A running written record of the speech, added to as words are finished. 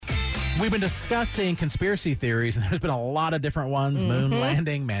We've been discussing conspiracy theories, and there's been a lot of different ones. Moon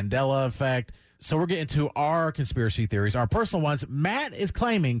landing, Mandela effect. So we're getting to our conspiracy theories, our personal ones. Matt is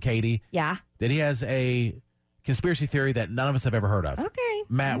claiming, Katie, Yeah. that he has a conspiracy theory that none of us have ever heard of. Okay.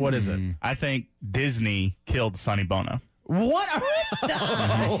 Matt, what is it? I think Disney killed Sonny Bono. What?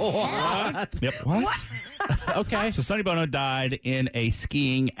 Yep. What? Okay. So Sonny Bono died in a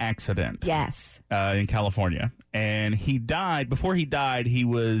skiing accident. Yes. In California. And he died. Before he died, he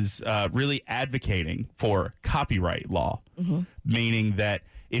was really advocating for copyright law, meaning that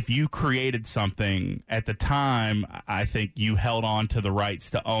if you created something at the time, I think you held on to the rights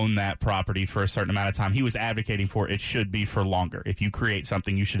to own that property for a certain amount of time. He was advocating for it should be for longer. If you create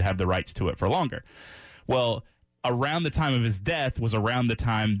something, you should have the rights to it for longer. Well, around the time of his death was around the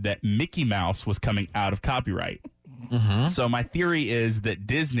time that Mickey Mouse was coming out of copyright. So my theory is that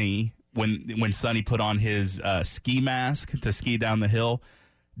Disney, when Sonny put on his ski mask to ski down the hill,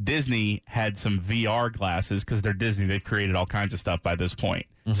 Disney had some VR glasses because they're Disney. They've created all kinds of stuff by this point.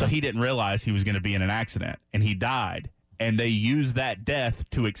 So he didn't realize he was going to be in an accident, and he died. And they used that death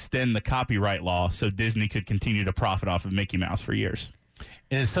to extend the copyright law so Disney could continue to profit off of Mickey Mouse for years.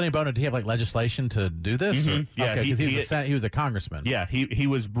 And Sonny Bono, did he have like legislation to do this? Or? Yeah, okay, because he was a congressman. Yeah, he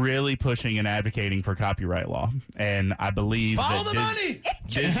was really pushing and advocating for copyright law. And I believe Follow that the money!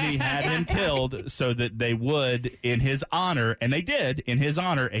 Disney had him killed so that they would, in his honor, and they did, in his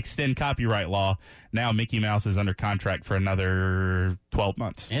honor, extend copyright law. Now Mickey Mouse is under contract for another 12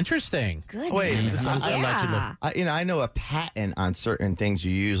 months. Interesting. Good. Wait, Yeah. I know a patent on certain things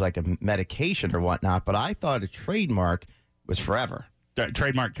you use, like a medication or whatnot, but I thought a trademark was forever.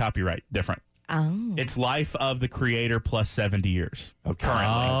 Trademark, copyright, different. Oh. It's life of the creator plus 70 years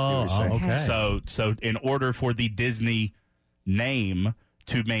currently. Okay. So in order for the Disney name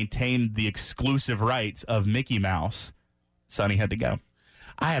to maintain the exclusive rights of Mickey Mouse, Sonny had to go.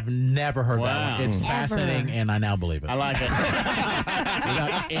 I have never heard that one. It's Ever. fascinating, and I now believe it. I like it.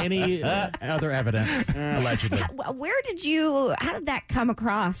 Without any other evidence, allegedly. How did that come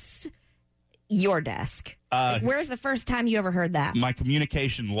across your desk? Where's the first time you ever heard that? My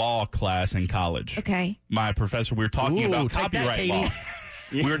communication law class in college. Okay. My professor, we were talking Ooh, about take that, copyright law.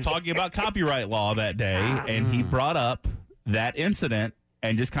 We were talking about copyright law that day, and he brought up that incident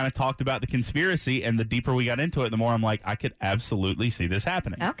and just kind of talked about the conspiracy. And the deeper we got into it, the more I'm like, I could absolutely see this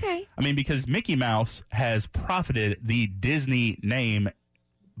happening. Okay. I mean, because Mickey Mouse has profited the Disney name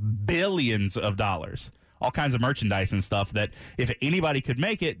billions of dollars. All kinds of merchandise and stuff that if anybody could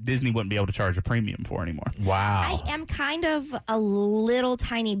make it, Disney wouldn't be able to charge a premium for anymore. Wow. I am kind of a little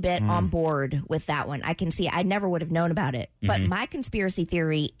tiny bit on board with that one. I can see I never would have known about it. But my conspiracy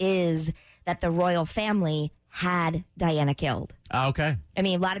theory is that the royal family had Diana killed. Okay. I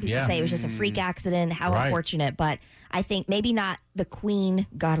mean, a lot of people say it was just a freak accident. How Right. unfortunate. But I think maybe not the queen,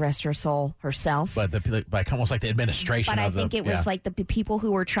 God rest her soul, herself. But almost like the administration But I of think it was like the people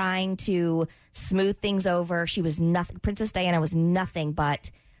who were trying to smooth things over. She was nothing. Princess Diana was nothing but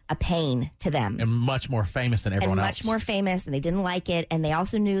a pain to them. and much more famous than everyone And else. much more famous, and they didn't like it. And they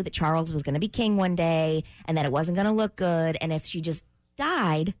also knew that Charles was going to be king one day, and that it wasn't going to look good. And if she just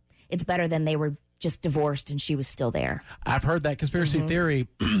died, it's better than they were just divorced and she was still there. I've heard that conspiracy theory.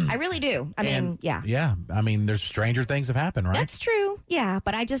 I really do. I mean, yeah. Yeah. I mean, there's stranger things have happened, right? That's true. Yeah.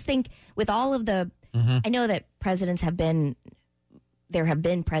 But I just think with all of the, I know that there have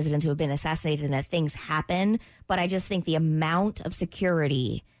been presidents who have been assassinated and that things happen, but I just think the amount of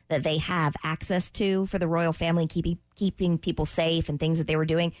security that they have access to for the royal family, keeping people safe and things that they were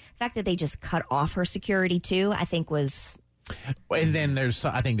doing, the fact that they just cut off her security too, I think was... And then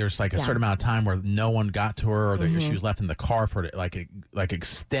I think there's like a certain amount of time where no one got to her, or that she was left in the car for like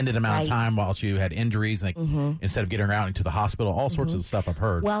extended amount of time while she had injuries, and instead of getting her out into the hospital, all sorts of stuff I've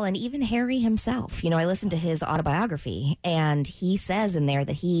heard. Well, and even Harry himself, I listened to his autobiography, and he says in there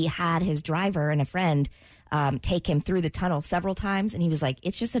that he had his driver and a friend take him through the tunnel several times, and he was like,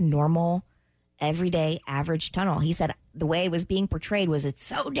 it's just a normal, everyday, average tunnel. He said the way it was being portrayed was it's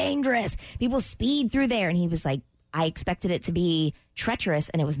so dangerous. People speed through there, and he was like, I expected it to be treacherous,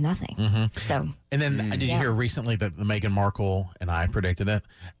 and it was nothing. So, and then did you hear recently that the Meghan Markle, and I predicted it,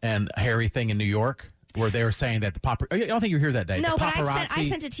 and Harry thing in New York, where they were saying that I don't think you were here that day. No, the but paparazzi, I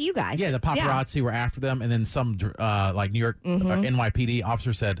sent it to you guys. Yeah, the paparazzi were after them, and then some like New York NYPD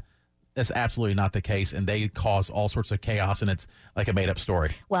officer said that's absolutely not the case, and they cause all sorts of chaos, and it's like a made-up story.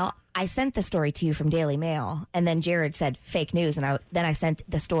 Well, I sent the story to you from Daily Mail, and then Jared said fake news, and then I sent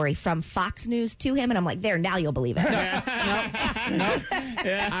the story from Fox News to him, and I'm like, there, now you'll believe it. I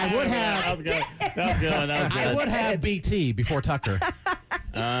would have. That was good. That was good. I would have BT before Tucker.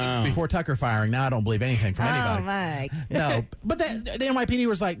 before Tucker firing. Now I don't believe anything from anybody. Oh, my. No, but the NYPD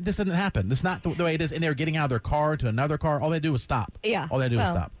was like, this didn't happen. This is not the way it is. And they were getting out of their car to another car. All they do was stop. Yeah. All they do is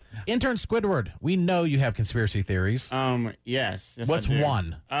stop. Intern Squidward, we know you have conspiracy theories. Yes. What's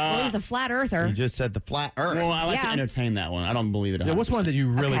one? Well, he's a flat earther. You just said the flat Earth. Well, I like to entertain that one. I don't believe it. 100%. What's one that you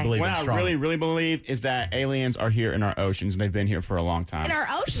really believe What in I strongly? really believe is that aliens are here in our oceans, and they've been here for a long time. In our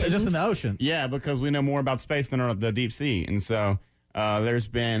oceans? Just in the ocean. Yeah, because we know more about space than the deep sea, and so there's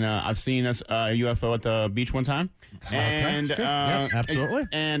been I've seen a UFO at the beach one time, and Sure. Yep, absolutely.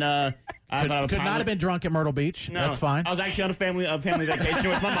 And I thought Could not have been drunk at Myrtle Beach. No, That's fine. I was actually on a family vacation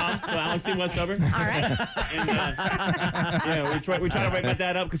with my mom, so I was too much sober. All right. And, yeah, we tried to wake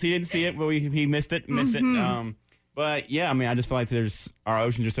that up because he didn't see it, but he missed it. But yeah, I mean, I just feel like our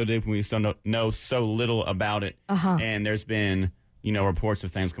oceans are so deep, and we still know so little about it. And there's been reports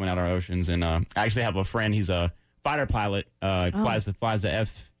of things coming out of our oceans. And I actually have a friend. He's a fighter pilot. He flies the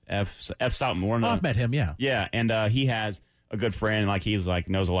F something. I've met him. Yeah. Yeah, and he has a good friend. He's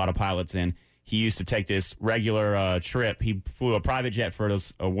knows a lot of pilots, and he used to take this regular trip. He flew a private jet for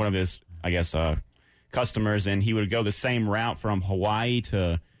one of his, I guess, customers, and he would go the same route from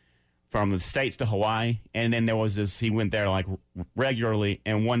the States to Hawaii. And then there was he went there regularly,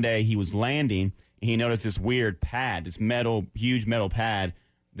 and one day he was landing, and he noticed this weird pad, this huge metal pad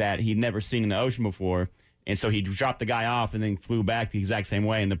that he'd never seen in the ocean before. And so he dropped the guy off and then flew back the exact same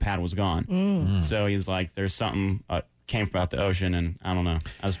way, and the pad was gone. So he's like, there's something came from out the ocean, and I don't know.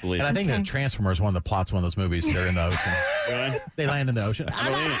 I just believe it. And I think that Transformers, one of the plots, one of those movies, they're in the ocean. Really? They land in the ocean. I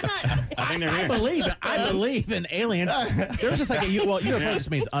think they're here. I believe in aliens. There's just UFO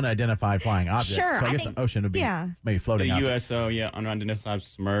just means unidentified flying object. Sure, So I I guess think- the ocean would be maybe floating The out there. USO, unidentified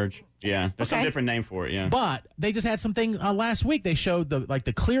submerged. Yeah, there's some different name for it. Yeah, But they just had something last week. They showed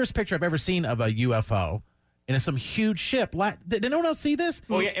the clearest picture I've ever seen of a UFO. And it's some huge ship. Did anyone else see this?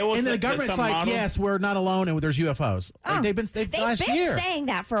 Well, yeah, it was and the the government's some like, model. yes, we're not alone, and there's UFOs. They've been last year. saying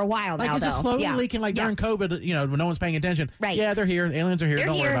that for a while now, It's just though. slowly leaking, during COVID, when no one's paying attention. Right. Yeah, they're here. Aliens are here. They're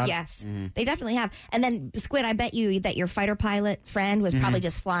Don't worry here, about yes. They definitely have. And then, Squid, I bet you that your fighter pilot friend was probably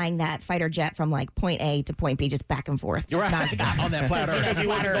just flying that fighter jet from point A to point B, just back and forth, just nonstop. On that flat Earth. because he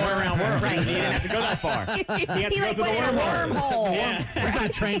wasn't going around world. Right. He didn't have to go that far. He had to He go through the went in a wormhole. wormhole. Yeah. He's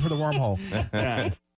not trained for the wormhole. Yeah.